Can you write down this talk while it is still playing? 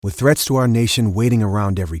With threats to our nation waiting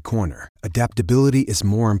around every corner, adaptability is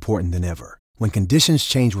more important than ever. When conditions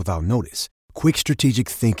change without notice, quick strategic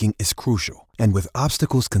thinking is crucial. And with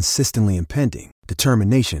obstacles consistently impending,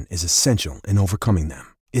 determination is essential in overcoming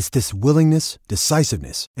them. It's this willingness,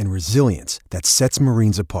 decisiveness, and resilience that sets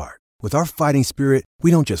Marines apart. With our fighting spirit, we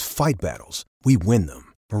don't just fight battles, we win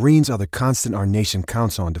them. Marines are the constant our nation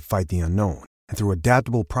counts on to fight the unknown. And through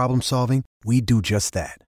adaptable problem solving, we do just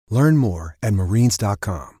that. Learn more at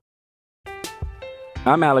marines.com.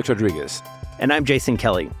 I'm Alex Rodriguez. And I'm Jason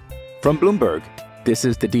Kelly. From Bloomberg, this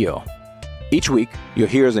is The Deal. Each week, you'll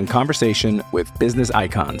hear us in conversation with business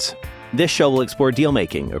icons. This show will explore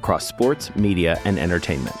deal-making across sports, media, and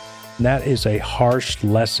entertainment. That is a harsh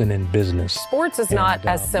lesson in business. Sports is not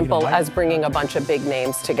as simple as bringing a bunch of big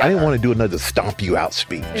names together. I didn't want to do another stomp you out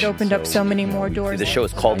speech. It opened up so many more doors. The show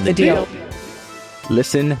is called The Deal.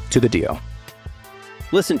 Listen to The Deal.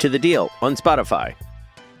 Listen to The Deal on Spotify.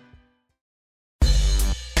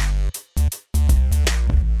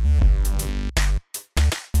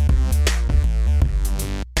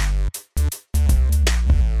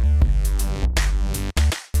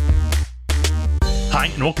 Hi,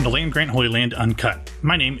 and welcome to Land Grant Holy Land Uncut.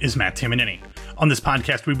 My name is Matt Tamanini. On this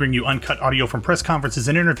podcast, we bring you uncut audio from press conferences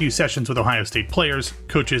and interview sessions with Ohio State players,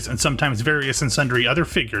 coaches, and sometimes various and sundry other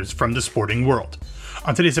figures from the sporting world.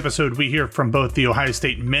 On today's episode, we hear from both the Ohio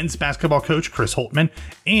State men's basketball coach, Chris Holtmann,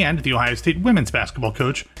 and the Ohio State women's basketball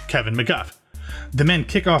coach, Kevin McGuff. The men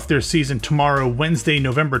kick off their season tomorrow, Wednesday,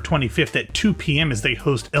 November 25th at 2 p.m. as they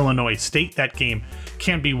host Illinois State. That game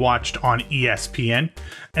can be watched on ESPN.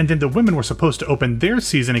 And then the women were supposed to open their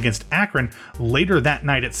season against Akron later that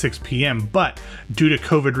night at 6 p.m., but due to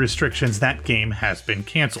COVID restrictions, that game has been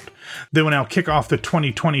canceled. They will now kick off the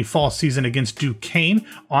 2020 fall season against Duquesne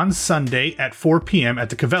on Sunday at 4 p.m. at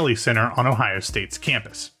the Covelli Center on Ohio State's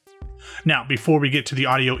campus. Now, before we get to the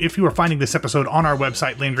audio, if you are finding this episode on our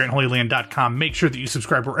website, landgrantholyland.com, make sure that you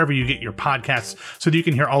subscribe wherever you get your podcasts so that you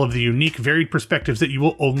can hear all of the unique, varied perspectives that you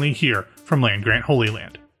will only hear from Land Grant Holy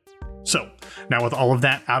Land. So, now with all of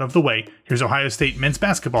that out of the way, here's Ohio State men's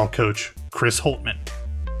basketball coach, Chris Holtmann.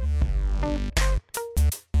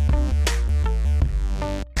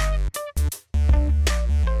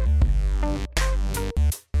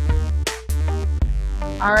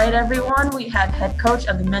 All right, everyone, we have head coach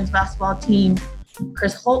of the men's basketball team,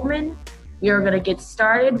 Chris Holtmann. We are going to get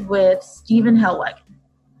started with Stephen Hellweg.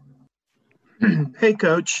 Hey,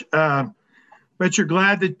 Coach. Bet you're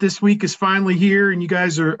glad that this week is finally here and you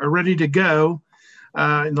guys are ready to go.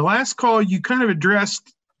 In the last call, you kind of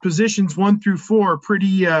addressed positions 1 through 4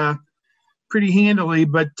 pretty handily,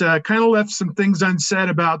 but kind of left some things unsaid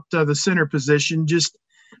about the center position. Just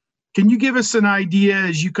can you give us an idea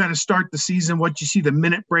as you kind of start the season, what you see the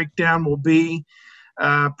minute breakdown will be,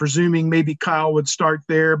 presuming maybe Kyle would start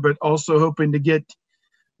there, but also hoping to get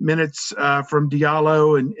minutes from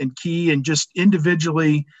Diallo and Key, and just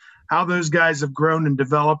individually how those guys have grown and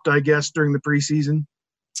developed, I guess, during the preseason?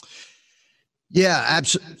 Yeah,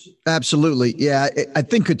 absolutely. Yeah, I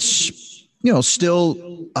think it's,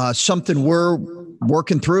 still something we're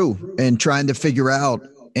working through and trying to figure out.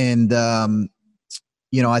 And,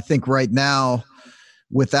 I think right now,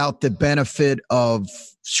 without the benefit of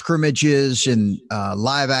scrimmages and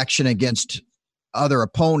live action against other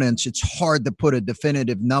opponents, it's hard to put a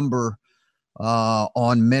definitive number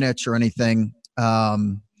on minutes or anything.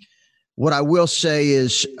 What I will say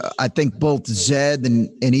is I think both Zed and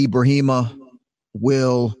Ibrahima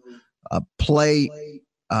will play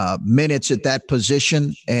minutes at that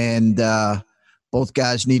position, and both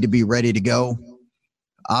guys need to be ready to go.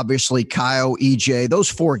 Obviously, Kyle, EJ, those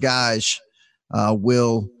 4 guys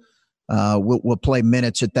will play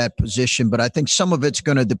minutes at that position. But I think some of it's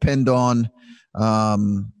going to depend on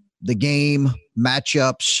the game,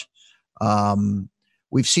 matchups.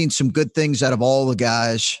 We've seen some good things out of all the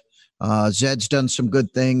guys. Zed's done some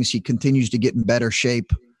good things. He continues to get in better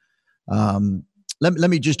shape. Let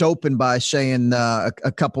me just open by saying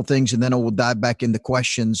a couple things, and then we'll dive back into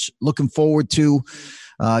questions. Looking forward to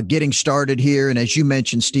getting started here. And as you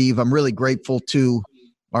mentioned, Steve, I'm really grateful to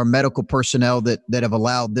our medical personnel that have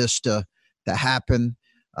allowed this to happen.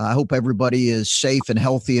 I hope everybody is safe and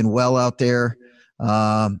healthy and well out there.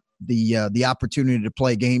 The opportunity to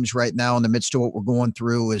play games right now in the midst of what we're going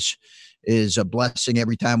through is a blessing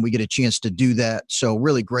every time we get a chance to do that. So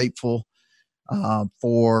really grateful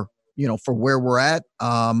for where we're at.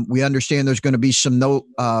 We understand there's going to be some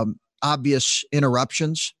obvious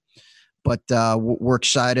interruptions, but we're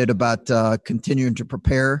excited about continuing to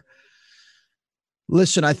prepare.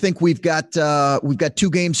 Listen, I think we've got 2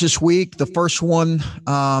 games this week. The first one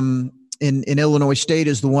in Illinois State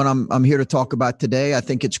is the one I'm here to talk about today. I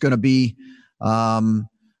think it's going to be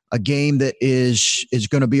a game that is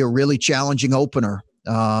going to be a really challenging opener.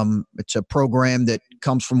 It's a program that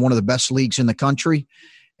comes from one of the best leagues in the country,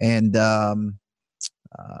 and they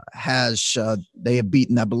have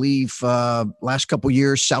beaten, I believe, last couple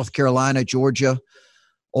years, South Carolina, Georgia,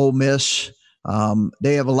 Ole Miss.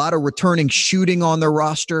 They have a lot of returning shooting on their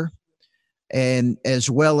roster, and as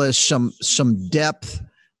well as some depth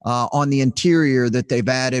on the interior that they've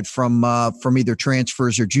added from either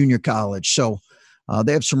transfers or junior college. So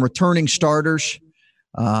they have some returning starters.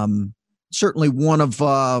 Certainly one of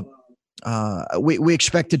we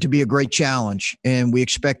expect it to be a great challenge, and we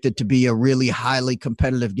expect it to be a really highly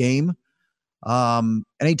competitive game.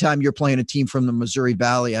 Anytime you're playing a team from the Missouri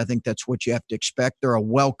Valley, I think that's what you have to expect. They're a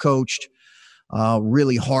well-coached,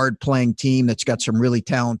 really hard-playing team that's got some really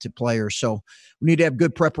talented players. So we need to have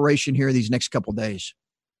good preparation here these next couple of days.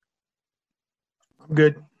 I'm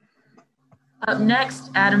good. Up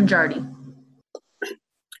next, Adam Jardy.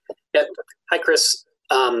 Yeah. Hi, Chris.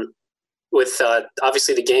 With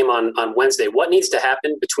obviously the game on Wednesday, what needs to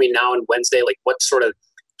happen between now and Wednesday? Like, what sort of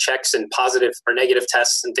checks and positive or negative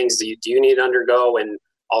tests and things do you need to undergo? And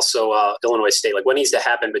also Illinois State, like, what needs to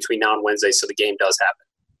happen between now and Wednesday so the game does happen?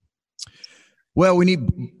 Well,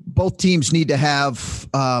 both teams need to have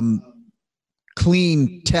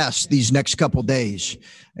clean tests these next couple days.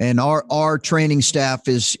 And our training staff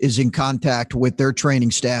is in contact with their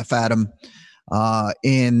training staff, Adam,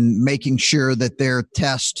 in making sure that their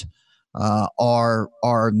tests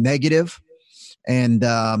are negative, and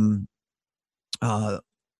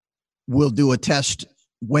we'll do a test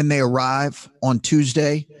when they arrive on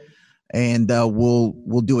Tuesday, and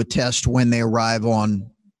we'll do a test when they arrive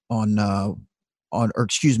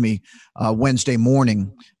Wednesday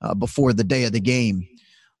morning before the day of the game.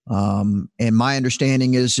 And my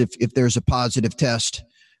understanding is if there's a positive test,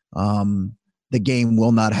 the game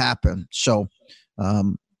will not happen. So,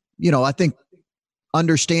 I think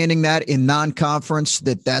understanding that in non-conference,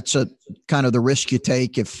 that's a kind of the risk you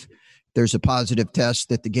take if there's a positive test,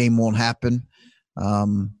 that the game won't happen.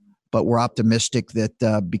 But we're optimistic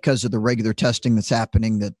that because of the regular testing that's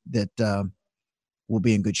happening, that we'll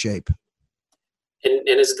be in good shape. And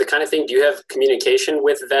is it the kind of thing, do you have communication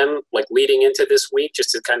with them, like leading into this week,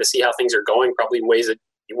 just to kind of see how things are going, probably in ways that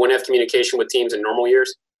you wouldn't have communication with teams in normal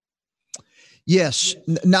years? Yes,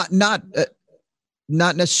 not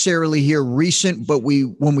necessarily here recent, but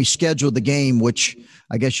when we scheduled the game, which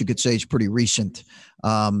I guess you could say is pretty recent,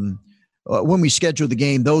 when we scheduled the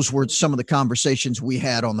game, those were some of the conversations we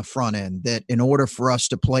had on the front end, that in order for us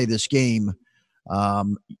to play this game,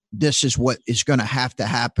 this is what is going to have to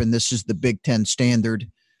happen. This is the Big Ten standard.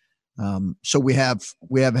 So we have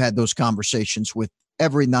had those conversations with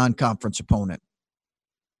every non-conference opponent.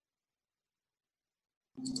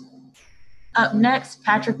 Up next,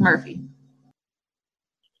 Patrick Murphy.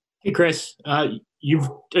 Hey, Chris, you've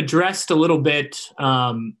addressed a little bit,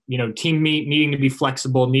 team needing to be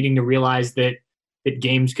flexible, needing to realize that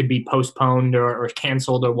games could be postponed or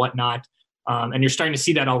canceled or whatnot. And you're starting to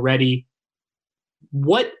see that already.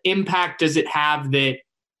 What impact does it have that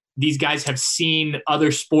these guys have seen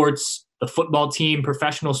other sports, the football team,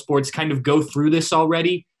 professional sports kind of go through this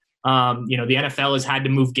already? The NFL has had to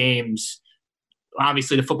move games.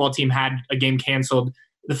 Obviously, the football team had a game canceled.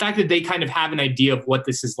 The fact that they kind of have an idea of what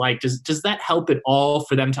this is like, does that help at all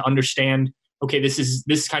for them to understand, okay, this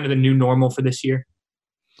is kind of the new normal for this year?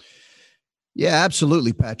 Yeah,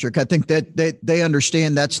 absolutely, Patrick. I think that they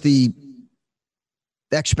understand that's the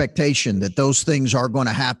expectation, that those things are going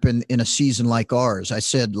to happen in a season like ours. I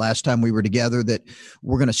said last time we were together that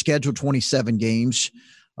we're going to schedule 27 games.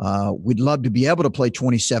 We'd love to be able to play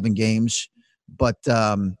 27 games, but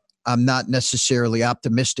I'm not necessarily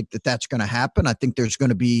optimistic that that's going to happen. I think there's going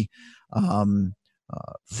to be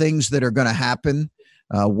things that are going to happen,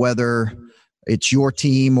 whether it's your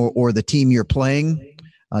team or the team you're playing,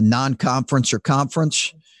 non-conference or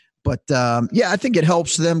conference. But, I think it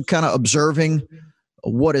helps them kind of observing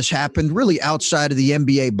what has happened really outside of the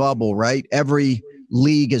NBA bubble, right? Every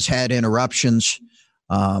league has had interruptions,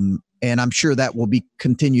 and I'm sure that will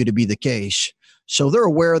continue to be the case. So they're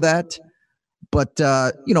aware of that. But,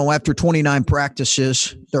 after 29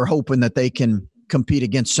 practices, they're hoping that they can compete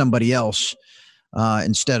against somebody else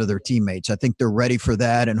instead of their teammates. I think they're ready for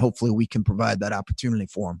that, and hopefully we can provide that opportunity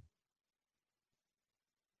for them.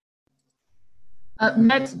 Up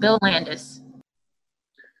next, Bill Landis.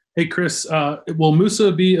 Hey, Chris, will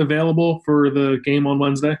Musa be available for the game on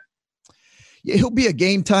Wednesday? Yeah, he'll be a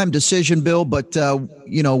game time decision, Bill, but,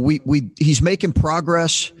 he's making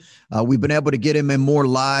progress. We've been able to get him in more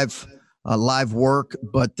live live work,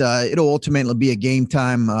 but it'll ultimately be a game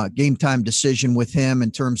time decision with him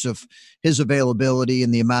in terms of his availability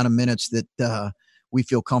and the amount of minutes that we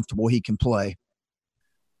feel comfortable he can play.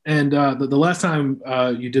 And the last time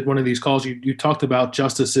you did one of these calls, you talked about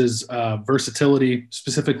Justice's versatility,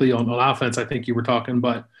 specifically on offense. I think you were talking,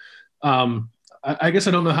 but I guess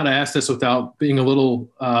I don't know how to ask this without being a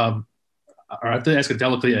little, or I have to ask it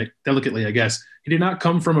delicately, I guess. He did not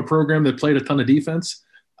come from a program that played a ton of defense.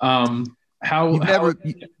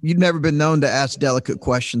 You've never been known to ask delicate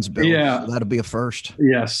questions, Bill. Yeah, so that'll be a first.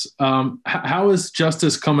 Yes. How is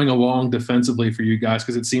Justice coming along defensively for you guys?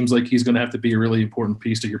 Because it seems like he's going to have to be a really important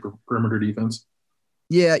piece to your perimeter defense.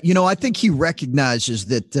 Yeah, I think he recognizes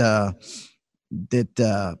that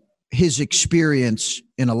his experience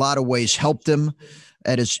in a lot of ways helped him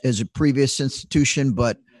at his previous institution,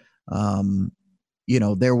 but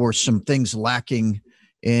there were some things lacking,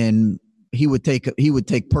 and he would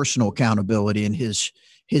take personal accountability in his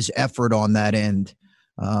effort on that end.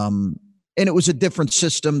 And it was a different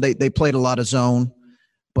system. They played a lot of zone,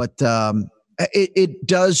 but it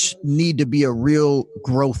does need to be a real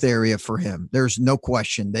growth area for him. There's no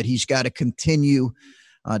question that he's got to continue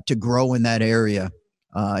to grow in that area.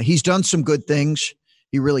 He's done some good things.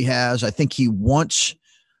 He really has. I think he wants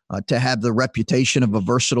to have the reputation of a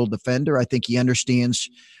versatile defender. I think he understands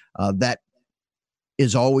that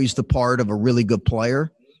is always the part of a really good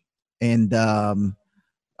player. And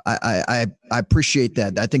I appreciate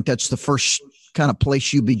that. I think that's the first kind of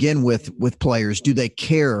place you begin with players. Do they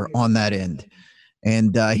care on that end?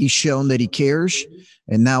 And he's shown that he cares,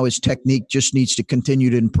 and now his technique just needs to continue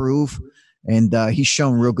to improve. And he's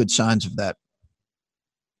shown real good signs of that.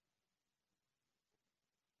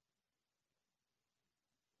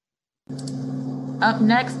 Up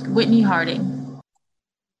next, Whitney Harding.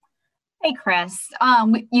 Hey, Chris.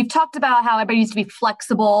 You've talked about how everybody needs to be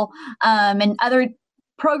flexible, and other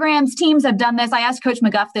programs, teams have done this. I asked Coach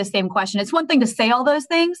McGuff this same question. It's one thing to say all those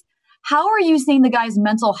things. How are you seeing the guys'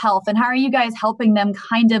 mental health, and how are you guys helping them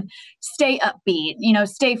kind of stay upbeat,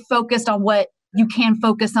 stay focused on what you can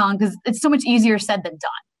focus on? Because it's so much easier said than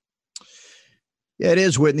done. Yeah, it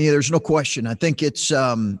is, Whitney. There's no question. I think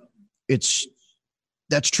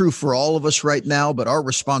that's true for all of us right now, but our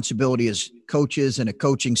responsibility as coaches and a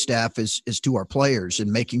coaching staff is to our players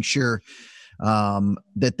and making sure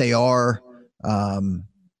that they are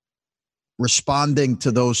responding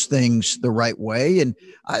to those things the right way. And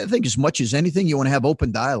I think as much as anything, you want to have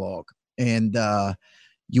open dialogue, and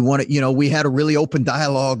you want to, we had a really open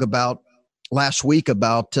dialogue last week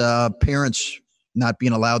about parents not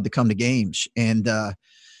being allowed to come to games. And I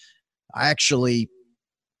actually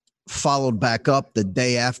followed back up the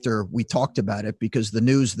day after we talked about it, because the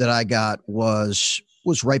news that I got was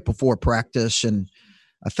right before practice, and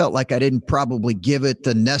I felt like I didn't probably give it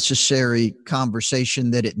the necessary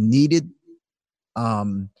conversation that it needed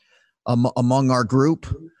among our group.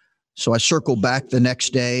 So I circled back the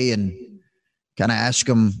next day and kind of asked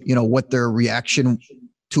them, what their reaction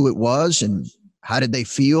to it was and how did they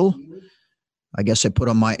feel. I guess I put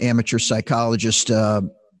on my amateur psychologist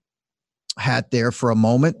hat there for a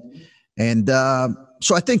moment. And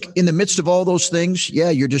so I think in the midst of all those things,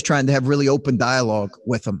 you're just trying to have really open dialogue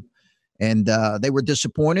with them. And they were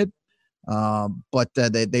disappointed, but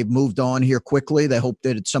they've moved on here quickly. They hope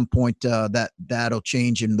that at some point that'll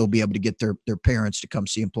change and they'll be able to get their parents to come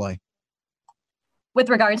see them play. With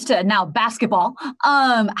regards to now basketball,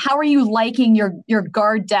 how are you liking your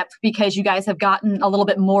guard depth, because you guys have gotten a little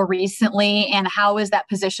bit more recently, and how is that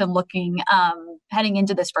position looking heading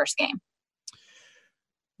into this first game?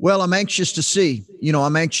 Well, I'm anxious to see.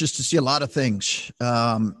 I'm anxious to see a lot of things.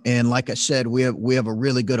 And like I said, we have a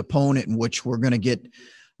really good opponent in which we're going to get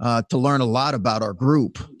to learn a lot about our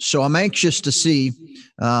group. So I'm anxious to see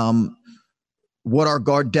what our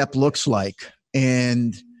guard depth looks like.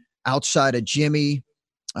 And outside of Jimmy,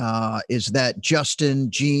 is that Justin,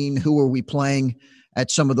 Gene? Who are we playing at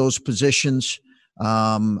some of those positions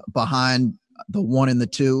behind the 1 and the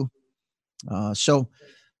 2? So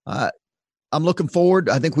I'm looking forward.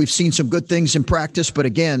 I think we've seen some good things in practice, but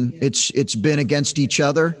again, it's been against each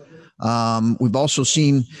other. We've also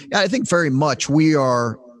seen, I think very much we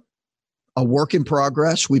are a work in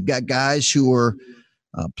progress. We've got guys who are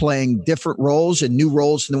playing different roles and new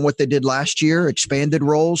roles than what they did last year, expanded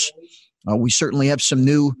roles. We certainly have some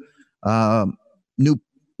new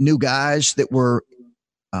guys that we're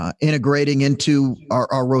integrating into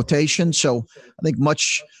our rotation. So I think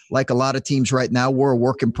much like a lot of teams right now, we're a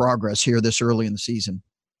work in progress here this early in the season.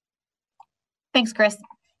 Thanks, Chris.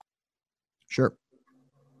 Sure.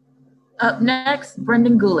 Up next,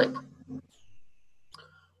 Brendan Gulick.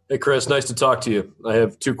 Hey, Chris, nice to talk to you. I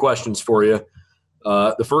have two questions for you.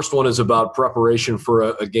 The first one is about preparation for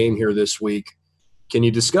a game here this week. Can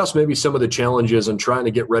you discuss maybe some of the challenges in trying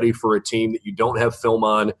to get ready for a team that you don't have film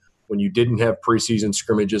on, when you didn't have preseason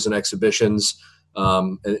scrimmages and exhibitions,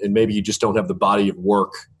 and maybe you just don't have the body of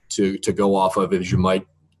work to go off of as you might,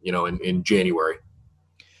 in January?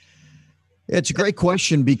 It's a great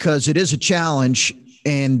question because it is a challenge,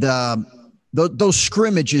 and those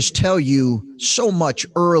scrimmages tell you so much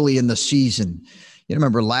early in the season. You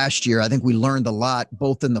remember last year, I think we learned a lot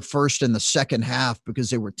both in the first and the second half because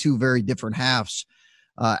they were two very different halves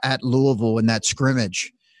at Louisville in that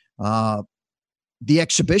scrimmage. The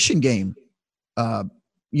exhibition game,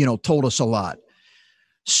 told us a lot.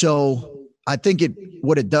 So I think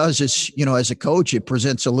what it does is, as a coach, it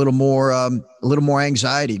presents a little more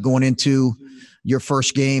anxiety going into your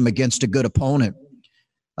first game against a good opponent.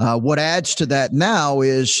 What adds to that now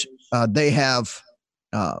is they have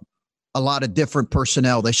a lot of different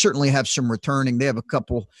personnel. They certainly have some returning. They have a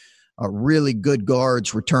couple really good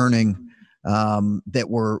guards returning that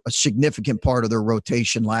were a significant part of their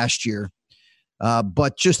rotation last year.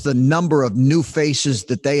 But just the number of new faces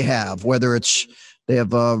that they have, whether it's they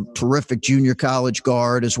have a terrific junior college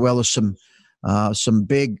guard as well as some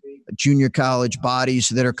big junior college bodies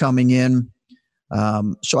that are coming in.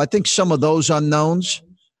 So I think some of those unknowns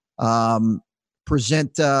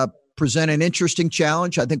present an interesting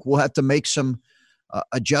challenge. I think we'll have to make some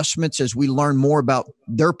adjustments as we learn more about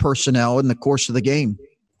their personnel in the course of the game.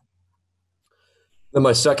 Then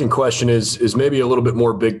my second question is maybe a little bit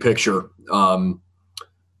more big picture. I'm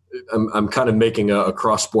kind of making a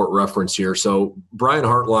cross-sport reference here. So Brian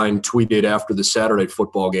Hartline tweeted after the Saturday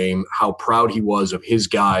football game how proud he was of his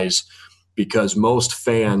guys because most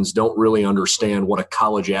fans don't really understand what a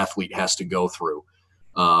college athlete has to go through.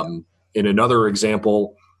 In another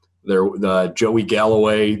example, Joey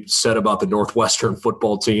Galloway said about the Northwestern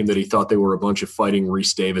football team that he thought they were a bunch of fighting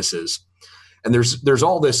Reese Davises. And there's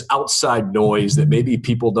all this outside noise that maybe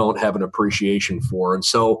people don't have an appreciation for. And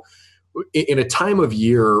so in a time of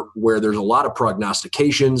year where there's a lot of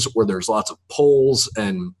prognostications, where there's lots of polls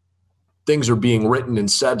and things are being written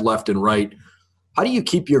and said left and right, how do you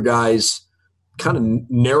keep your guys kind of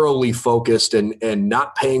narrowly focused and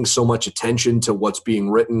not paying so much attention to what's being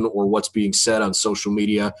written or what's being said on social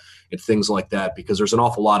media and things like that? Because there's an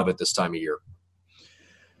awful lot of it this time of year.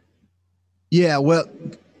 Yeah, well,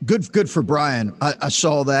 good for Brian. I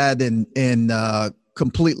saw that and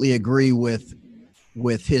completely agree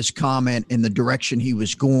with his comment in the direction he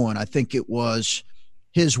was going. I think it was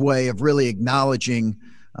his way of really acknowledging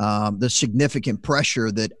the significant pressure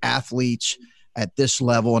that athletes at this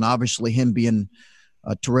level, and obviously him being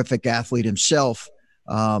a terrific athlete himself,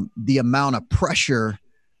 the amount of pressure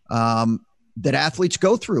that athletes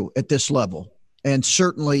go through at this level, and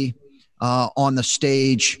certainly on the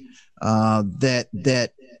stage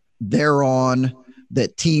that they're on,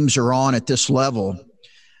 that teams are on at this level.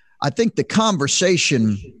 I think the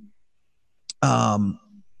conversation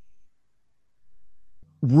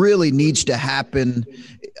really needs to happen.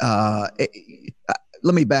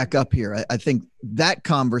 Let me back up here. I think that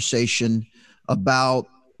conversation about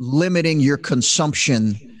limiting your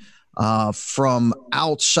consumption from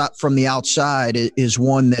the outside is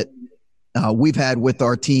one that we've had with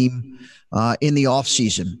our team in the off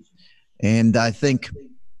season. And I think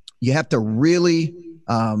you have to really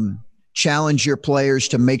challenge your players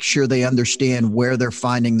to make sure they understand where they're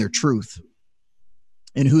finding their truth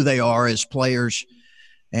and who they are as players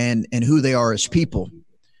and who they are as people.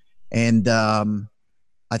 And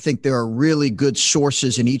I think there are really good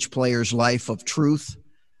sources in each player's life of truth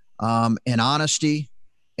and honesty,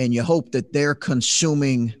 and you hope that they're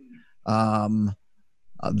consuming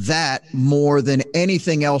that more than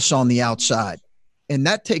anything else on the outside. And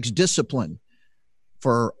that takes discipline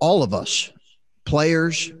for all of us,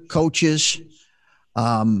 players, coaches,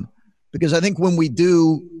 because I think when we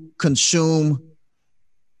do consume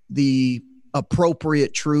the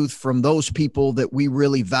appropriate truth from those people that we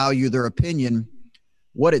really value their opinion,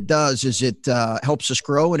 what it does is it helps us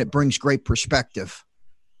grow and it brings great perspective.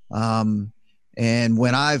 And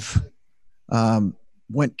when I've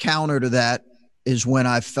went counter to that is when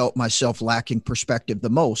I've felt myself lacking perspective the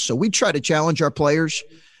most. So we try to challenge our players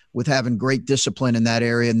with having great discipline in that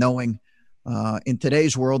area, knowing in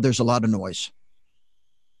today's world, there's a lot of noise.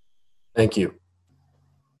 Thank you.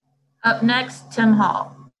 Up next, Tim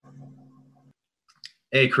Hall.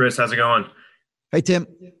 Hey, Chris, how's it going? Hey, Tim.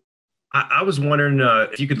 I was wondering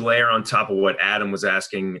if you could layer on top of what Adam was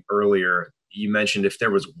asking earlier. You mentioned if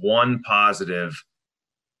there was one positive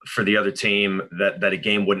for the other team that a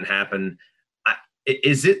game wouldn't happen.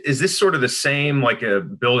 is this sort of the same, like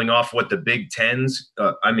building off what the Big Ten's,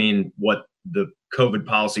 what the COVID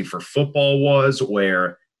policy for football was,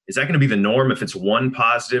 where is that going to be the norm? If it's one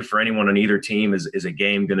positive for anyone on either team, is a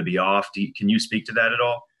game going to be off? Can you speak to that at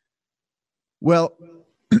all? Well,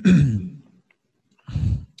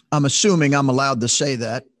 I'm assuming I'm allowed to say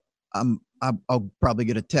that. I'll probably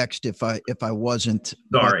get a text if I wasn't.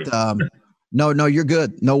 Sorry. But, no, you're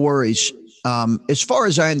good. No worries. As far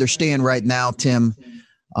as I understand right now, Tim,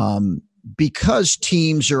 because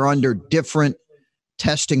teams are under different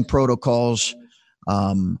testing protocols,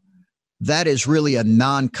 that is really a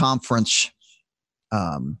non-conference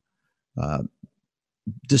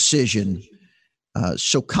decision.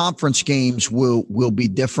 So conference games will be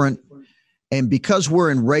different. And because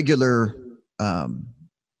we're in regular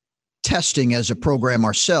testing as a program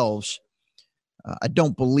ourselves, I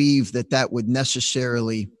don't believe that would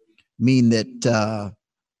necessarily mean that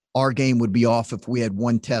our game would be off if we had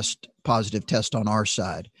one positive test on our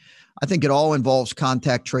side. I think it all involves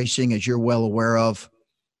contact tracing, as you're well aware of,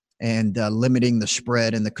 and limiting the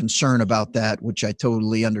spread and the concern about that, which I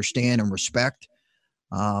totally understand and respect.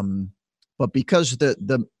 But because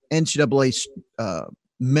the NCAA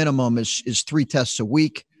minimum is 3 tests a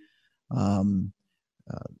week,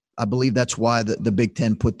 I believe that's why the Big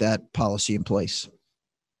Ten put that policy in place.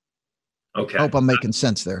 Okay. I hope I'm making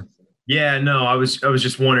sense there. Yeah, no, I was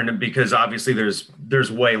just wondering, because obviously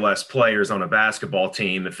there's way less players on a basketball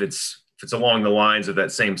team. If it's along the lines of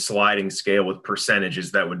that same sliding scale with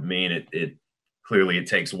percentages, that would mean it clearly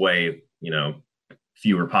takes way,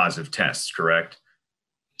 fewer positive tests, correct?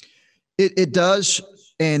 It does.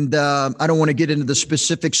 And I don't want to get into the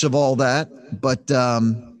specifics of all that, but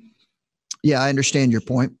yeah, I understand your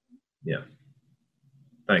point. Yeah.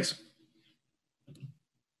 Thanks.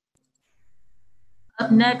 Up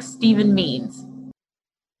next, Stephen Means.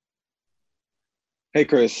 Hey,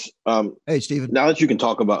 Chris. Hey, Stephen. Now that you can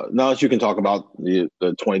talk about the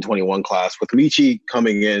 2021 class, with Michi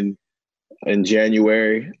coming in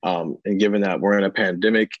January, and given that we're in a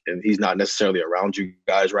pandemic and he's not necessarily around you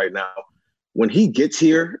guys right now, when he gets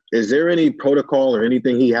here, is there any protocol or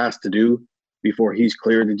anything he has to do before he's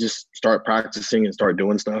cleared to just start practicing and start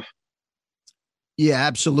doing stuff? Yeah,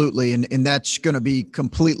 absolutely. And that's going to be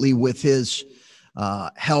completely with his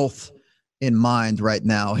health in mind right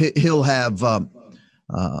now. He'll have a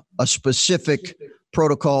specific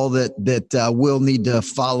protocol that we'll need to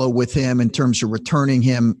follow with him in terms of starting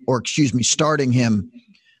him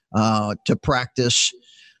to practice.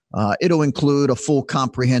 It'll include a full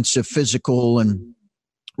comprehensive physical and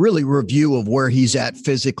really review of where he's at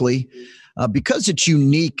physically, because it's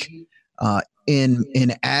unique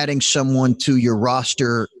in adding someone to your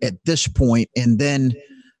roster at this point and then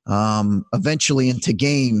eventually into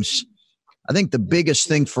games. I think the biggest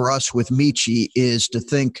thing for us with Michi is to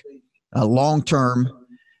think long-term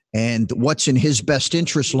and what's in his best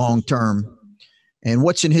interest long-term. And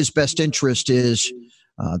what's in his best interest is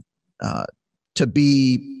to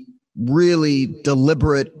be really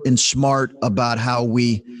deliberate and smart about how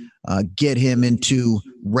we get him into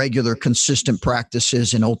regular, consistent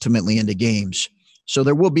practices and ultimately into games. So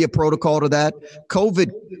there will be a protocol to that.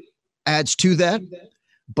 COVID adds to that.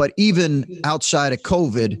 But even outside of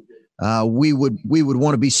COVID, we would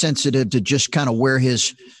want to be sensitive to just kind of where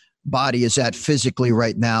his body is at physically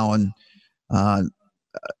right now. And,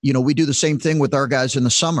 we do the same thing with our guys in the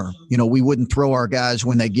summer. We wouldn't throw our guys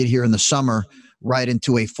when they get here in the summer right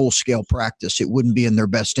into a full-scale practice. It wouldn't be in their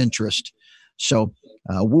best interest. So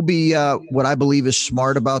we'll be what I believe is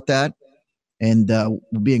smart about that, and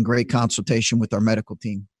we'll be in great consultation with our medical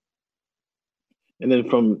team. And then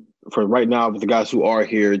for right now, with the guys who are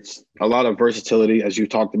here, it's a lot of versatility, as you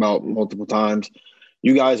talked about multiple times.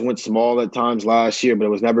 You guys went small at times last year, but it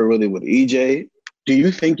was never really with EJ. Do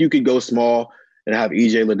you think you could go small and have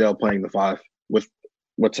EJ Liddell playing the 5 with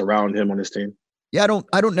what's around him on his team? Yeah,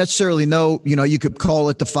 I don't necessarily know. You could call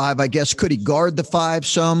it the 5, I guess. Could he guard the 5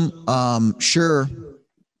 some? Sure.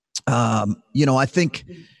 I think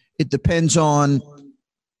it depends on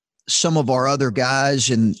some of our other guys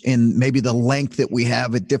and maybe the length that we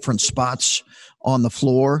have at different spots on the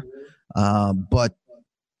floor. But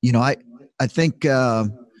I think,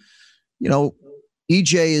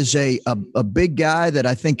 EJ is a big guy that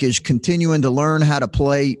I think is continuing to learn how to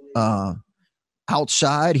play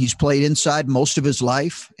outside. He's played inside most of his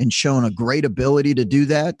life and shown a great ability to do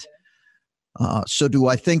that. So do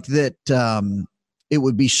I think that it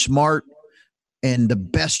would be smart and the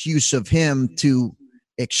best use of him to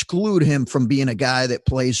exclude him from being a guy that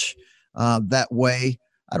plays that way?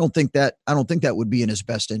 I don't think that would be in his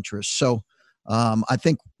best interest. So I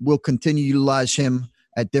think we'll continue to utilize him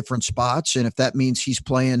at different spots. And if that means he's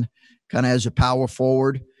playing kind of as a power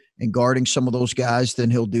forward and guarding some of those guys,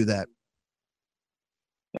 then he'll do that.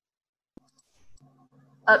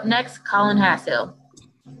 Up next, Colin Hassel.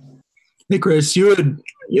 Hey, Chris, you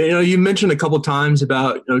mentioned a couple times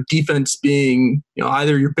about defense being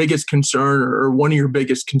either your biggest concern or one of your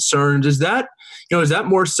biggest concerns. Is that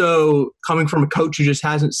more so coming from a coach who just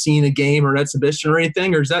hasn't seen a game or an exhibition or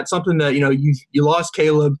anything, or is that something that you lost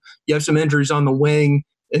Caleb, you have some injuries on the wing,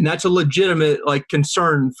 and that's a legitimate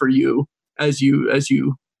concern for you as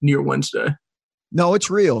you near Wednesday? No, it's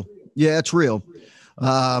real. Yeah, it's real.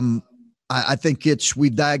 I think we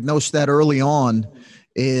diagnosed that early on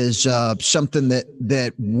is something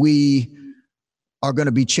that we are going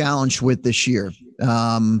to be challenged with this year.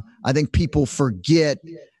 I think people forget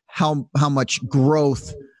how much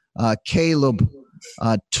growth Caleb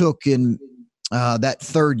took in that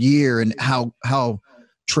third year and how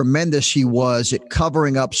tremendous he was at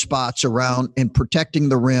covering up spots around and protecting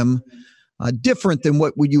the rim. Different than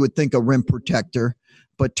what you would think a rim protector,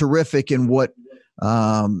 but terrific in what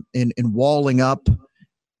in walling up,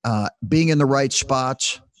 being in the right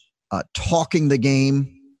spots, talking the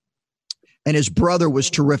game, and his brother was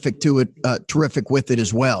terrific with it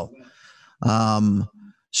as well.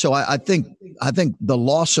 So I think the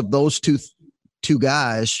loss of those two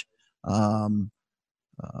guys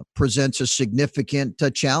presents a significant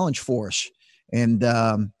challenge for us. And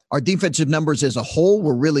our defensive numbers as a whole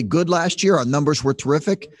were really good last year. Our numbers were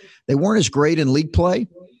terrific. They weren't as great in league play.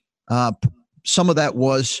 Some of that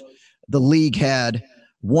was the league had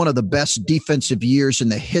one of the best defensive years in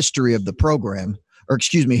the history of the program,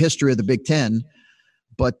 history of the Big Ten.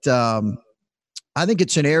 But I think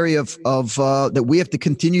it's an area of that we have to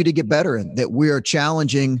continue to get better in, that we are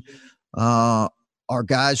challenging our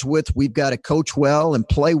guys with. We've got to coach well and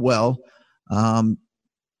play well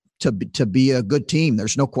to be a good team.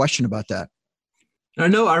 There's no question about that. I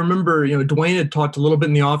remember, Dwayne had talked a little bit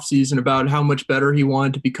in the offseason about how much better he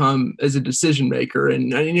wanted to become as a decision maker.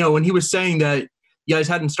 And when he was saying that you guys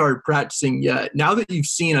hadn't started practicing yet, now that you've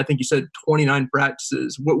seen, I think you said 29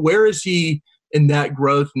 practices, where is he in that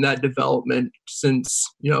growth and that development, since,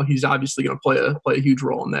 he's obviously going to play a huge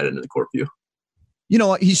role in that end of the court view?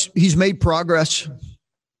 He's made progress.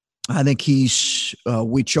 I think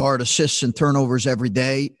we chart assists and turnovers every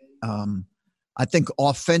day. I think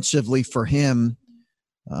offensively for him,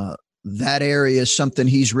 that area is something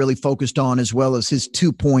he's really focused on, as well as his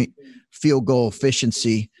 2-point field goal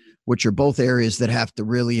efficiency, which are both areas that have to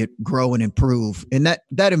really grow and improve. And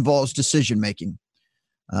that involves decision-making.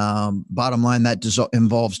 Bottom line, that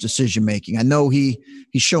involves decision-making. I know he's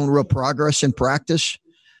shown real progress in practice.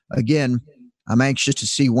 Again, I'm anxious to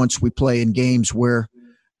see once we play in games where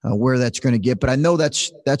that's going to get. But I know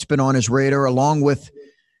that's been on his radar, along with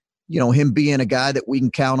him being a guy that we can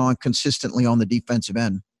count on consistently on the defensive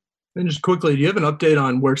end. And just quickly, do you have an update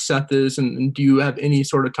on where Seth is, and do you have any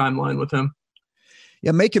sort of timeline with him?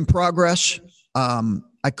 Yeah, making progress.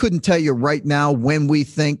 I couldn't tell you right now when we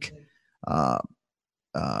think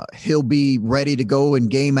he'll be ready to go in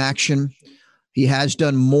game action. He has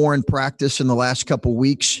done more in practice in the last couple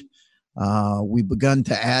weeks. We've begun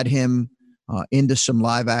to add him into some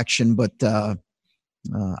live action, but I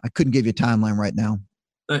couldn't give you a timeline right now.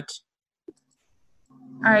 Thanks.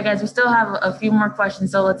 All right, guys, we still have a few more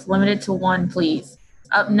questions, so let's limit it to one, please.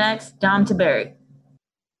 Up next, Dom Taberi.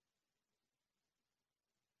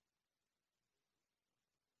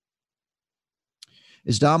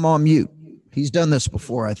 Is Dom on mute? He's done this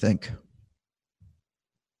before, I think.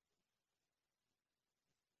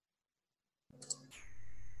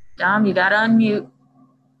 Dom, you got to unmute.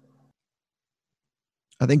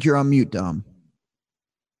 I think you're on mute, Dom.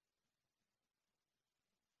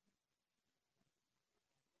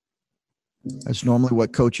 That's normally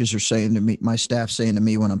what coaches are saying to me, my staff saying to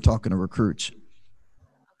me when I'm talking to recruits.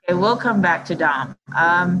 Okay, we'll come back to Dom.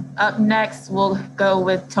 Up next, we'll go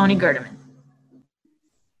with Tony Gerdeman.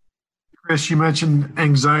 Chris, you mentioned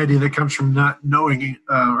anxiety that comes from not knowing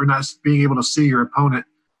or not being able to see your opponent,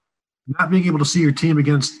 not being able to see your team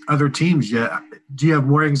against other teams yet. Do you have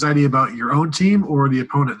more anxiety about your own team or the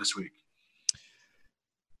opponent this week?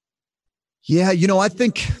 Yeah, I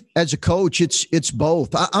think as a coach, it's both.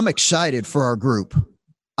 I'm excited for our group.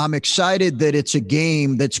 I'm excited that it's a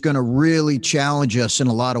game that's going to really challenge us in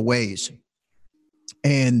a lot of ways.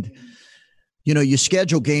 And, you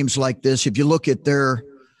schedule games like this. If you look at their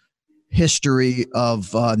history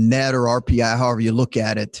of net or RPI, however you look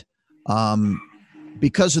at it,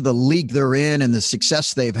 because of the league they're in and the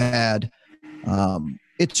success they've had,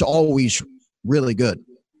 it's always really good.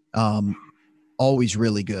 Always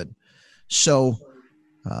really good. So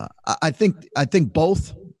I think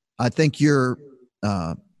both. I think you're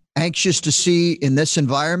anxious to see in this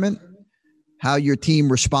environment how your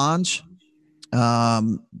team responds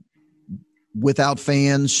without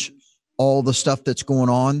fans, all the stuff that's going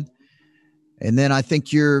on. And then I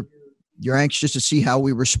think you're anxious to see how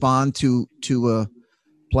we respond to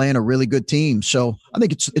playing a really good team. So I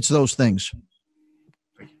think it's those things.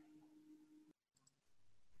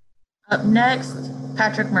 Up next,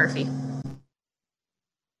 Patrick Murphy.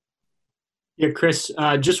 Yeah, Chris,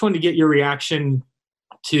 just wanted to get your reaction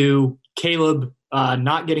to Caleb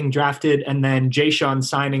not getting drafted and then Jayshon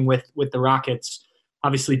signing with the Rockets.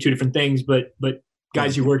 Obviously two different things, but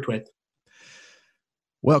guys you worked with.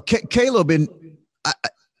 Well, Caleb,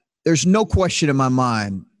 there's no question in my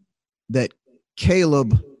mind that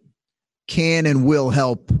Caleb can and will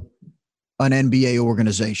help an NBA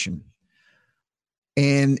organization.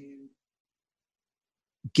 And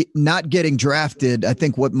not getting drafted, I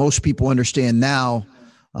think what most people understand now,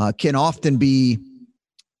 can often be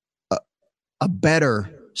a better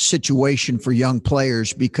situation for young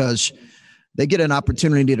players because they get an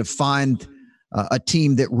opportunity to find a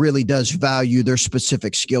team that really does value their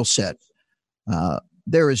specific skill set.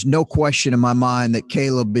 There is no question in my mind that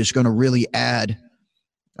Caleb is going to really add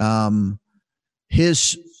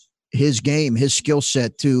his game, his skill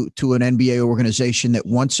set to an NBA organization that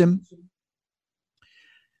wants him.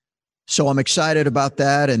 So I'm excited about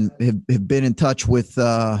that and have been in touch with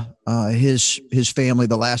his family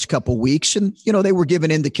the last couple of weeks. And, they were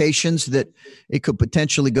given indications that it could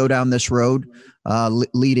potentially go down this road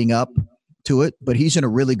leading up to it. But he's in a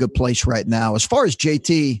really good place right now. As far as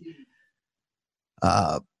JT,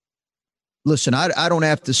 listen, I don't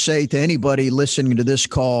have to say to anybody listening to this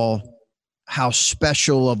call how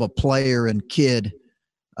special of a player and kid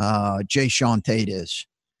Jayshon Tate is.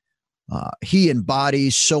 He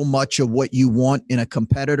embodies so much of what you want in a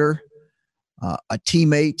competitor, a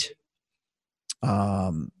teammate.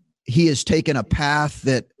 He has taken a path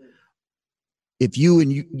that if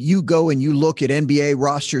you go and you look at NBA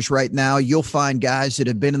rosters right now, you'll find guys that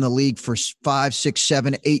have been in the league for 5, 6,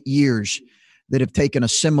 7, 8 years that have taken a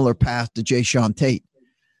similar path to Jayshon Tate.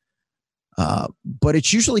 But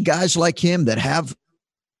it's usually guys like him that have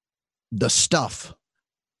the stuff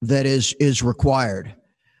that is required.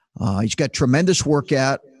 He's got tremendous work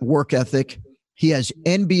ethic. He has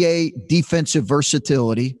NBA defensive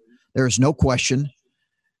versatility. There is no question.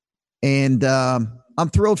 And I'm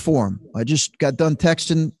thrilled for him. I just got done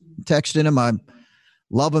texting him. I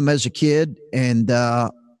love him as a kid. And I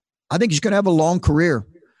think he's going to have a long career.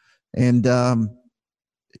 And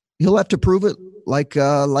he'll have to prove it like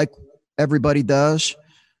everybody does.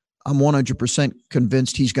 I'm 100%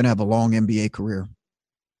 convinced he's going to have a long NBA career.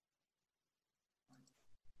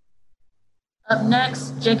 Up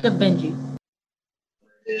next, Jacob Benji.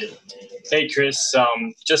 Hey, Chris.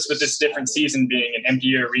 Just with this different season being an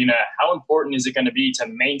empty arena, how important is it going to be to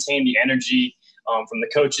maintain the energy from the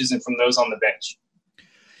coaches and from those on the bench?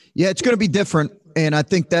 Yeah, it's going to be different, and I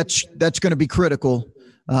think that's going to be critical.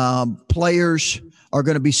 Players are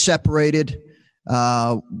going to be separated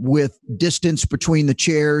with distance between the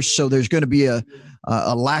chairs, so there's going to be a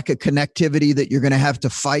lack of connectivity that you're going to have to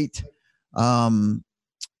fight.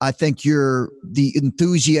 I think the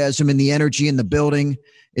enthusiasm and the energy in the building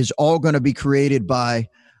is all going to be created by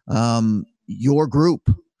your group.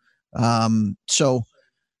 So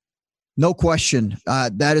no question,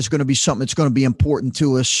 that is going to be something that's going to be important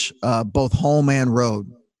to us, both home and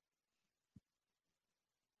road.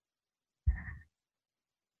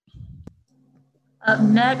 Up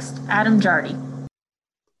next, Adam Jardy.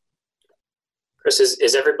 Chris,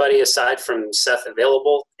 is everybody aside from Seth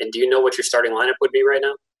available? And do you know what your starting lineup would be right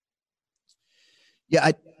now?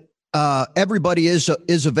 Yeah, everybody is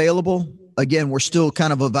available. Again, we're still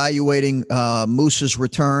kind of evaluating Moose's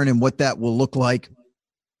return and what that will look like.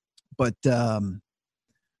 But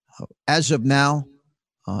as of now,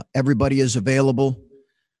 everybody is available.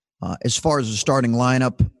 As far as the starting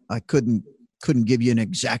lineup, I couldn't give you an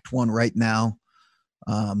exact one right now.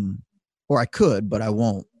 Or I could, but I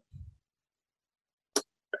won't.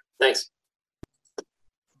 Thanks.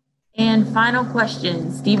 And final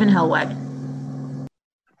question, Stephen Hellweg.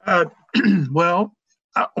 Well,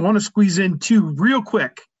 I want to squeeze in two real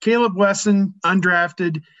quick. Caleb Wesson,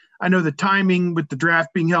 undrafted. I know the timing with the draft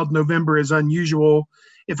being held in November is unusual.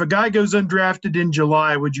 If a guy goes undrafted in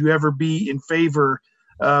July, would you ever be in favor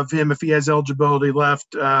of him if he has eligibility left,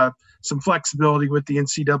 some flexibility with the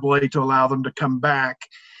NCAA to allow them to come back?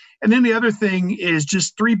 And then the other thing is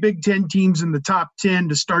just 3 Big Ten teams in the top 10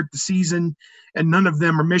 to start the season, and none of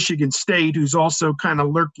them are Michigan State, who's also kind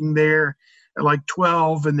of lurking there. at like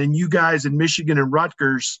 12, and then you guys in Michigan and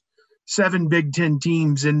Rutgers, 7 Big Ten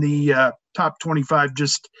teams in the top 25.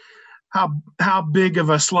 Just how big of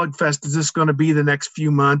a slugfest is this going to be the next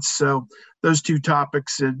few months? So those two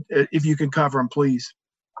topics, if you can cover them, please.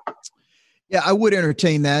 Yeah, I would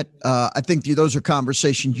entertain that. I think those are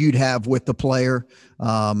conversations you'd have with the player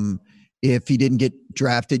if he didn't get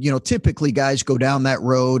drafted. Typically guys go down that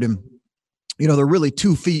road and, they're really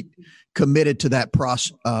 2 feet committed to that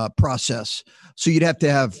process. So you'd have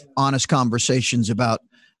to have honest conversations about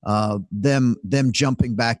them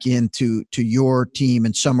jumping back into your team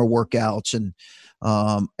and summer workouts and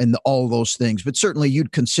all those things. But certainly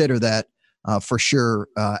you'd consider that for sure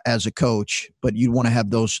as a coach, but you'd want to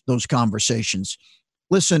have those conversations.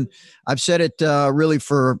 Listen, I've said it really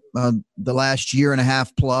for the last year and a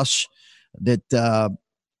half plus that the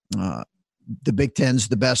Big Ten's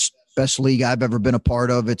the best league I've ever been a part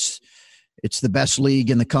of. It's the best league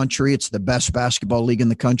in the country. It's the best basketball league in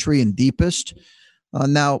the country and deepest.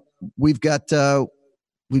 Now we've got to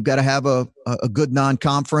have a good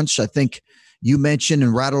non-conference. I think you mentioned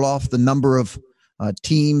and rattled off the number of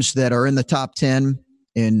teams that are in the top 10,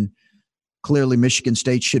 and clearly Michigan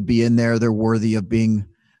State should be in there. They're worthy of being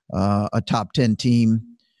a top 10 team.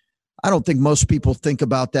 I don't think most people think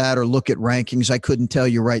about that or look at rankings. I couldn't tell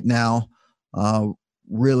you right now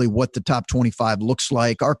really what the top 25 looks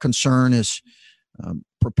like. Our concern is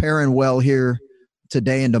preparing well here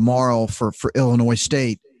today and tomorrow for Illinois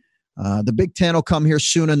State. The Big Ten will come here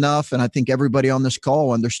soon enough, and I think everybody on this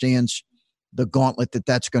call understands the gauntlet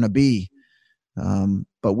that's going to be.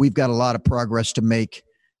 But we've got a lot of progress to make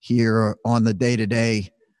here on the day-to-day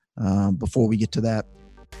before we get to that.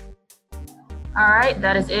 All right,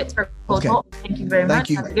 that is it for Coach Holt. Thank you very much.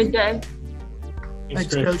 Have a good day.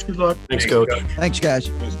 Thanks, Coach. Good luck. Thanks, Coach. Thanks, guys.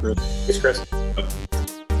 Thanks, Chris.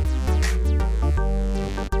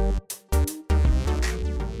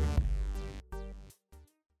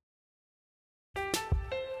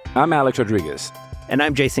 I'm Alex Rodriguez. And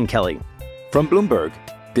I'm Jason Kelly. From Bloomberg,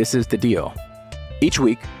 this is The Deal. Each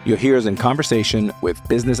week, you'll hear us in conversation with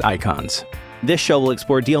business icons. This show will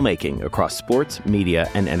explore deal-making across sports, media,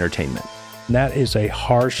 and entertainment. That is a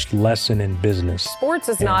harsh lesson in business. Sports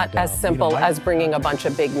is not as simple as bringing a bunch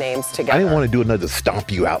of big names together. I didn't want to do another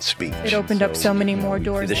stomp you out speech. It opened up so many more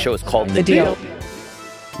doors. The show is called The Deal.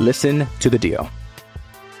 Listen to The Deal.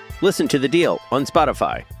 Listen to The Deal on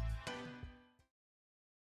Spotify.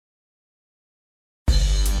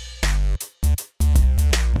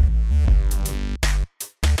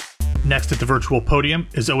 Next at the virtual podium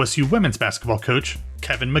is OSU women's basketball coach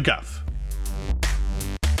Kevin McGuff.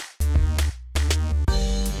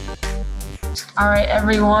 All right,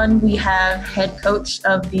 everyone. We have head coach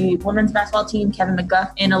of the women's basketball team, Kevin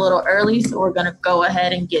McGuff, in a little early, so we're going to go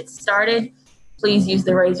ahead and get started. Please use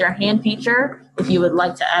the raise your hand feature if you would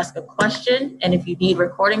like to ask a question, and if you need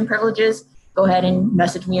recording privileges, go ahead and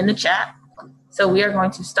message me in the chat. So we are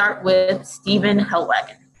going to start with Stephen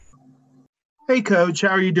Hellwagon. Hey, Coach. How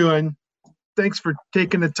are you doing? Thanks for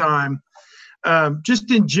taking the time. Just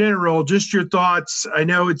in general, just your thoughts. I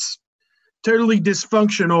know it's totally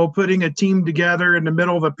dysfunctional putting a team together in the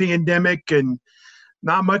middle of a pandemic and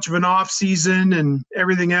not much of an off season and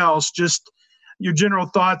everything else. Just your general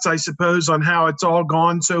thoughts, I suppose, on how it's all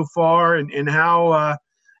gone so far and how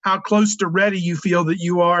close to ready you feel that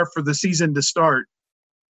you are for the season to start.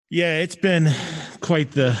 Yeah, it's been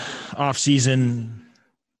quite the off season,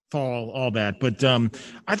 fall, all that. But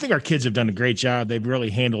I think our kids have done a great job. They've really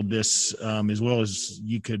handled this as well as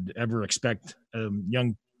you could ever expect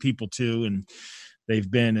young people to, and they've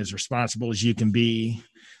been as responsible as you can be.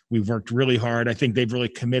 We've worked really hard. I think they've really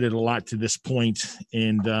committed a lot to this point,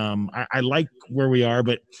 and I like where we are,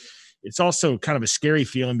 but it's also kind of a scary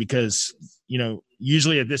feeling because,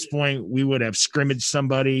 usually at this point we would have scrimmaged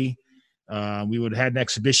somebody, we would have had an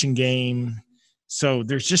exhibition game. So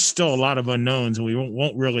there's just still a lot of unknowns, and we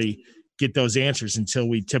won't really get those answers until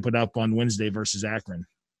we tip it up on Wednesday versus Akron.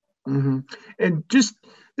 Mm-hmm. And just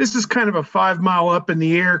this is kind of a 5 mile up in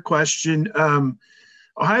the air question.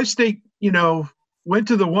 Ohio State, went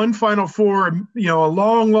to the one Final Four, a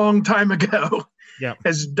long, long time ago. Yeah,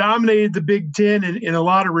 has dominated the Big Ten in a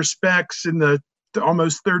lot of respects in the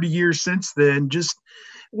almost 30 years since then. Just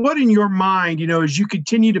what in your mind, as you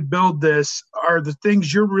continue to build this, are the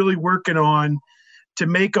things you're really working on to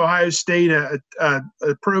make Ohio State a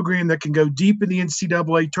program that can go deep in the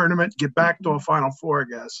NCAA tournament, get back to a Final Four,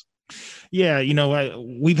 I guess? Yeah,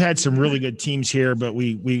 we've had some really good teams here, but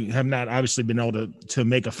we have not obviously been able to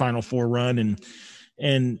make a Final Four run.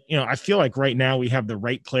 And I feel like right now we have the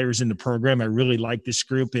right players in the program. I really like this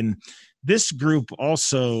group. And this group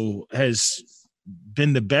also has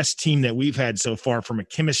been the best team that we've had so far from a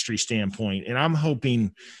chemistry standpoint. And I'm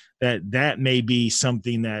hoping that may be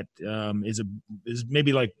something that is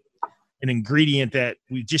maybe like an ingredient that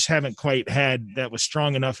we just haven't quite had that was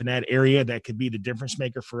strong enough in that area that could be the difference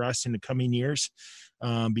maker for us in the coming years.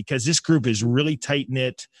 Because this group is really tight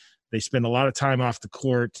knit. They spend a lot of time off the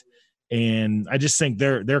court. And I just think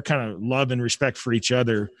their kind of love and respect for each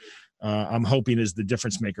other, I'm hoping is the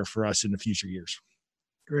difference maker for us in the future years.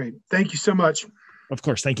 Great. Thank you so much. Of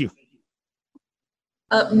course. Thank you.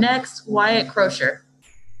 Up next, Wyatt Crosher.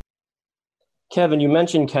 Kevin, you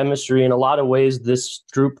mentioned chemistry. In a lot of ways, this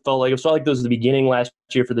group felt like there was the beginning last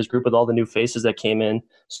year for this group with all the new faces that came in.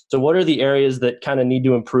 So what are the areas that kind of need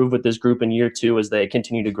to improve with this group in year two as they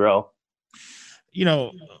continue to grow?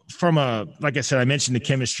 Like I said, I mentioned the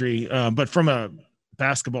chemistry, but from a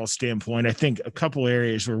basketball standpoint, I think a couple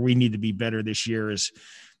areas where we need to be better this year is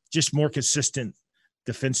just more consistent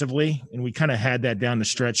defensively. And we kind of had that down the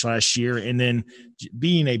stretch last year. And then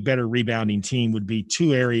being a better rebounding team would be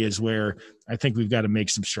two areas where I think we've got to make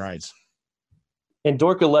some strides. And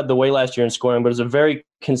Dorka led the way last year in scoring, but it's a very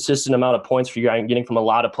consistent amount of points for you getting from a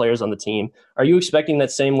lot of players on the team. Are you expecting that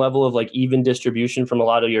same level of even distribution from a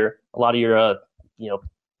lot of your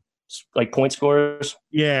point scorers?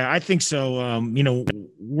 Yeah, I think so.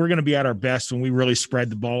 We're going to be at our best when we really spread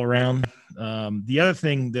the ball around. The other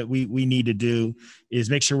thing that we need to do is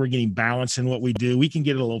make sure we're getting balance in what we do. We can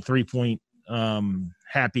get a little 3-point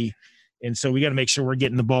happy. And so we got to make sure we're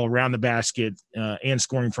getting the ball around the basket and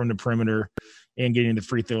scoring from the perimeter and getting the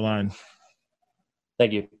free throw line.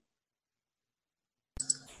 Thank you.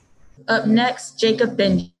 Up next, Jacob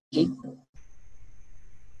Benji.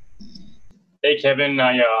 Hey, Kevin.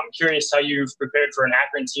 I'm curious how you've prepared for an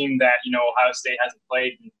Akron team that, Ohio State hasn't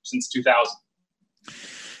played since 2000.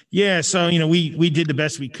 Yeah, so, we did the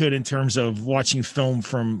best we could in terms of watching film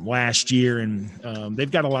from last year, and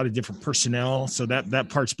they've got a lot of different personnel, so that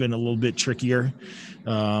part's been a little bit trickier.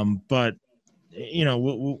 But,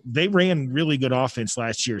 they ran really good offense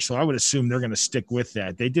last year, so I would assume they're going to stick with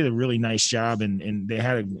that. They did a really nice job, and they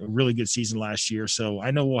had a really good season last year, so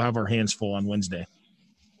I know we'll have our hands full on Wednesday.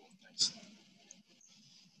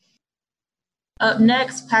 Up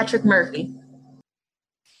next, Patrick Murphy.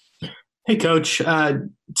 Hey, Coach.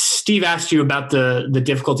 Steve asked you about the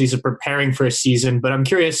difficulties of preparing for a season, but I'm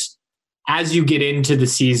curious, as you get into the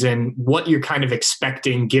season, what you're kind of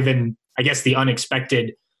expecting given, I guess, the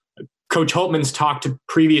unexpected. Coach Holtman's talked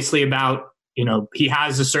previously about, he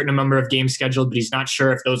has a certain number of games scheduled, but he's not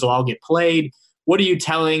sure if those will all get played. What are you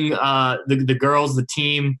telling the girls, the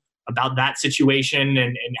team, about that situation,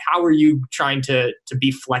 and how are you trying to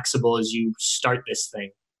be flexible as you start this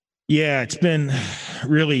thing? Yeah, it's been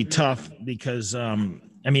really tough because,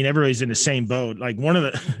 everybody's in the same boat. Like we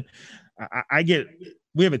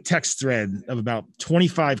have a text thread of about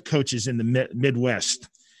 25 coaches in the Midwest.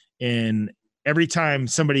 And every time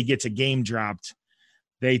somebody gets a game dropped,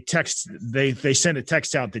 they send a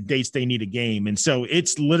text out the dates they need a game. And so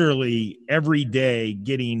it's literally every day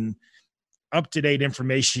getting up-to-date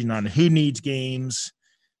information on who needs games.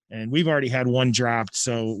 And we've already had one dropped,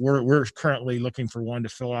 so we're currently looking for one to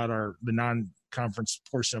fill out the non-conference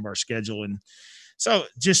portion of our schedule. And so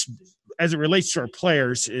just as it relates to our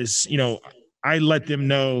players is, I let them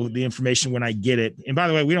know the information when I get it. And by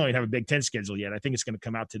the way, we don't even have a Big Ten schedule yet. I think it's going to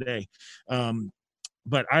come out today.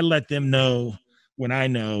 But I let them know when I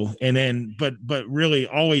know. And then, but really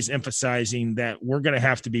always emphasizing that we're going to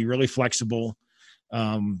have to be really flexible.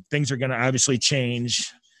 Things are going to obviously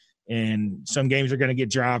change. And some games are going to get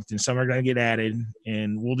dropped and some are going to get added.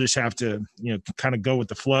 And we'll just have to, kind of go with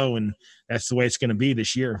the flow. And that's the way it's going to be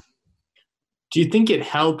this year. Do you think it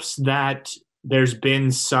helps that there have been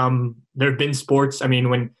sports?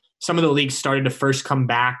 When some of the leagues started to first come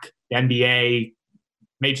back, the NBA,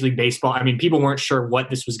 Major League Baseball, people weren't sure what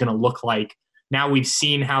this was going to look like. Now we've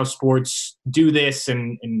seen how sports do this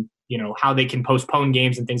and how they can postpone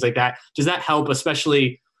games and things like that. Does that help,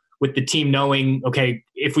 especially with the team knowing, okay,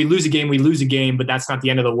 if we lose a game, we lose a game, but that's not the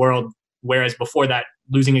end of the world. Whereas before that,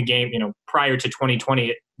 losing a game, prior to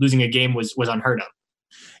 2020, losing a game was unheard of.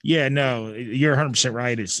 Yeah, no, you're 100%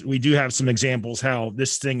 right. We do have some examples how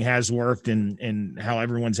this thing has worked and how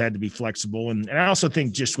everyone's had to be flexible. And I also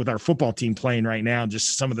think just with our football team playing right now,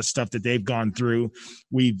 just some of the stuff that they've gone through,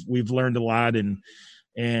 we've learned a lot. And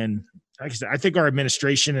like I said, I think our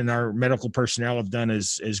administration and our medical personnel have done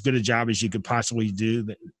as good a job as you could possibly do.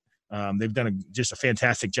 They've done just a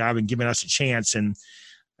fantastic job in giving us a chance. And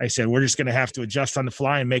like I said, we're just going to have to adjust on the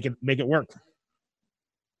fly and make it work.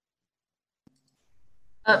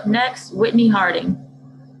 Up next, Whitney Harding.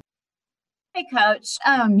 Hey, Coach.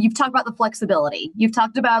 You've talked about the flexibility. You've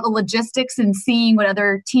talked about the logistics and seeing what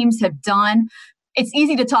other teams have done. It's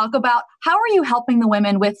easy to talk about. How are you helping the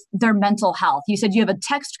women with their mental health? You said you have a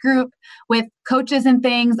text group with coaches and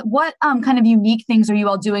things. What kind of unique things are you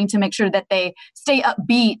all doing to make sure that they stay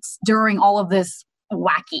upbeat during all of this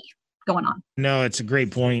wacky going on? No, it's a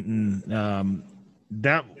great point. And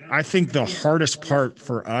that I think the hardest part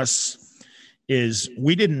for us is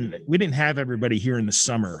we didn't have everybody here in the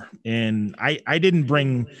summer. And I didn't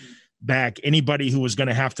bring back anybody who was going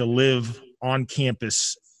to have to live on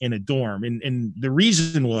campus in a dorm. And the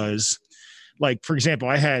reason was, like, for example,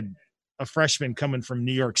 I had a freshman coming from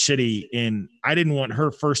New York City, and I didn't want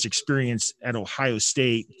her first experience at Ohio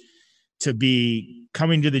State to be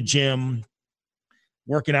coming to the gym,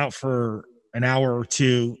 working out for an hour or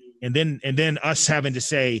two, and then us having to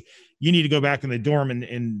say, you need to go back in the dorm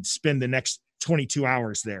and spend the next 22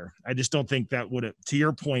 hours there. I just don't think that would have, to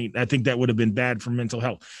your point, I think that would have been bad for mental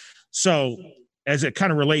health. So as it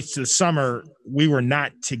kind of relates to the summer, we were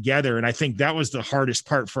not together. And I think that was the hardest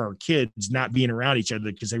part for our kids, not being around each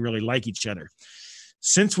other because they really like each other.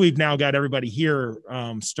 Since we've now got everybody here,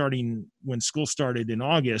 starting when school started in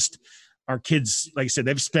August, our kids, like I said,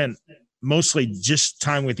 they've spent mostly just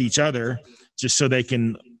time with each other just so they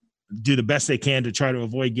can do the best they can to try to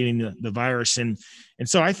avoid getting the virus. And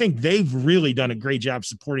so I think they've really done a great job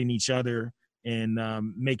supporting each other and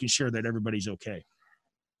making sure that everybody's okay.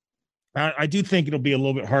 I do think it'll be a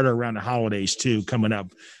little bit harder around the holidays too, coming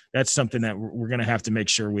up. That's something that we're going to have to make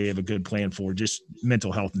sure we have a good plan for, just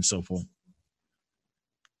mental health and so forth.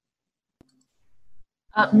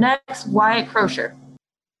 Up next, Wyatt Crosier.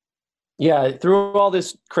 Yeah, through all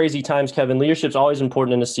this crazy times, Kevin, leadership's always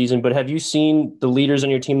important in a season, but have you seen the leaders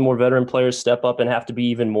on your team, more veteran players, step up and have to be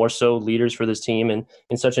even more so leaders for this team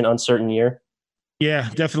in such an uncertain year? Yeah,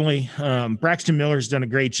 definitely. Braxton Miller's done a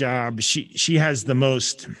great job. She has the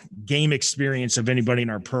most game experience of anybody in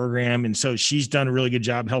our program, and so she's done a really good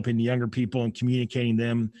job helping the younger people and communicating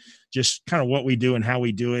them just kind of what we do and how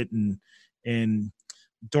we do it. And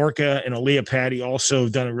Dorka and Aaliyah Patty also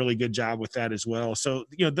have done a really good job with that as well. So,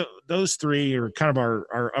 those three are kind of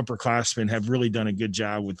our upperclassmen have really done a good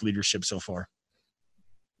job with leadership so far.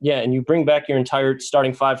 Yeah, and you bring back your entire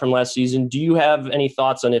starting five from last season. Do you have any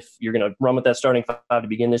thoughts on if you're going to run with that starting five to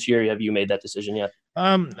begin this year? Have you made that decision yet?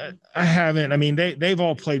 I haven't. I mean, they've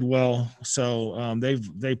all played well, so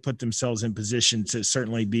they've put themselves in position to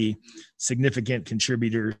certainly be significant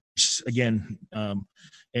contributors again,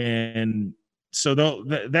 and so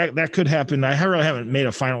that could happen. I really haven't made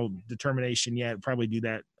a final determination yet. Probably do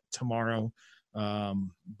that tomorrow,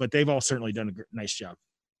 but they've all certainly done a nice job.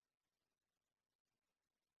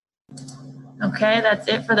 Okay, that's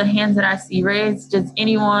it for the hands that I see raised. Does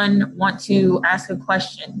anyone want to ask a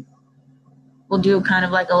question? We'll do kind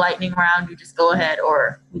of like a lightning round. You just go ahead,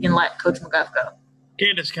 or we can let Coach McGuff go.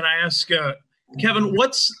 Candace, can I ask Kevin,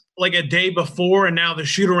 what's like a day before and now the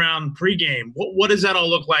shoot around pregame? What does that all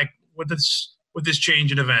look like with this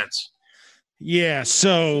change in events? Yeah,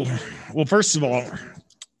 so, well, first of all,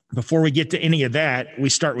 before we get to any of that, we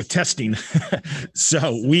start with testing.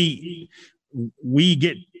 So we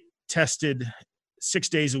get tested 6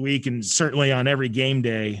 days a week, and certainly on every game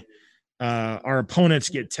day. Our opponents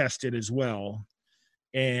get tested as well.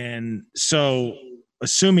 And so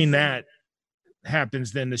assuming that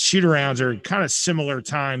happens, then the shoot-arounds are kind of similar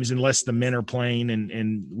times unless the men are playing,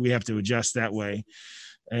 and we have to adjust that way.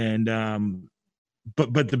 And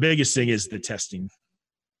but the biggest thing is the testing.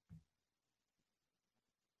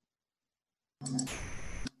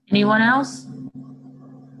 Anyone else?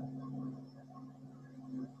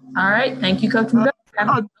 All right. Thank you, Coach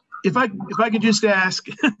McGuff. If I could just ask,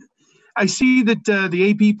 I see that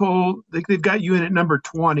the AP poll, they've got you in at number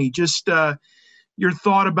 20. Just your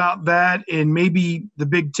thought about that, and maybe the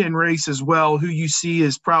Big Ten race as well, who you see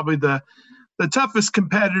as probably the toughest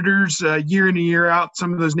competitors year in and year out.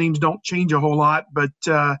 Some of those names don't change a whole lot, but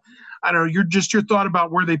I don't know, your thought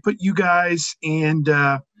about where they put you guys, and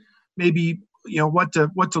maybe what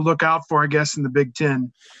to look out for, I guess, in the Big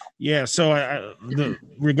Ten. Yeah. So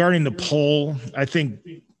regarding the poll, I think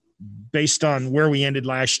based on where we ended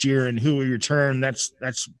last year and who we returned,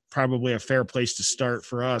 that's probably a fair place to start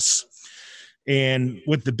for us. And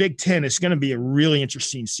with the Big Ten, it's going to be a really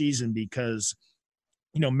interesting season because,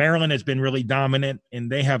 Maryland has been really dominant,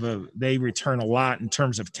 and they return a lot in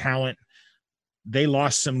terms of talent. They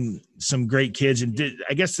lost some great kids, and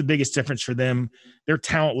I guess the biggest difference for them, their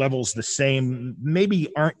talent level is the same, maybe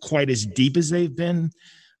aren't quite as deep as they've been,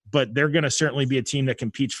 but they're going to certainly be a team that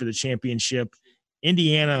competes for the championship.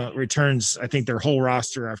 Indiana returns, I think, their whole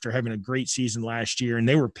roster after having a great season last year, and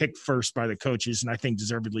they were picked first by the coaches, and I think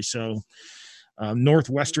deservedly so.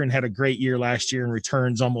 Northwestern had a great year last year and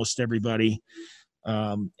returns almost everybody.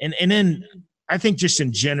 And then I think just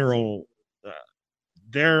in general,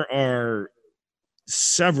 there are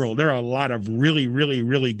a lot of really, really,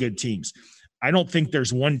 really good teams. I don't think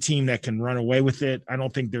there's one team that can run away with it. I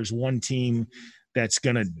don't think there's one team that's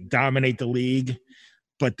going to dominate the league,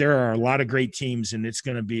 but there are a lot of great teams, and it's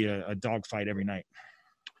going to be a dogfight every night.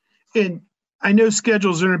 And I know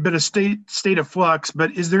schedules are in a bit of state of flux,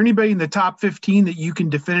 but is there anybody in the top 15 that you can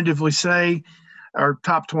definitively say, or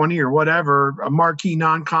top 20 or whatever, a marquee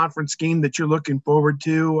non-conference game that you're looking forward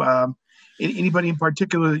to? Anybody in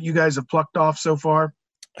particular that you guys have plucked off so far?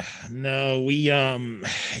 No, we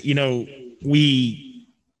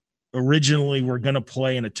originally were going to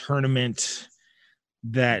play in a tournament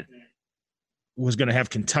that was going to have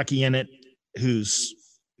Kentucky in it, who's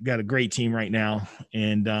got a great team right now.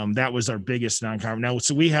 And that was our biggest non-conference. Now,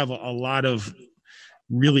 so we have a lot of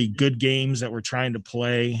really good games that we're trying to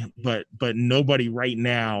play, but nobody right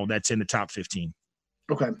now that's in the top 15.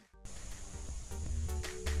 Okay.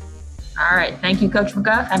 All right. Thank you, Coach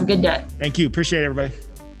McGuff. Have a good day. Thank you. Appreciate it, everybody.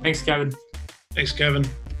 Thanks, Kevin. Thanks, Kevin.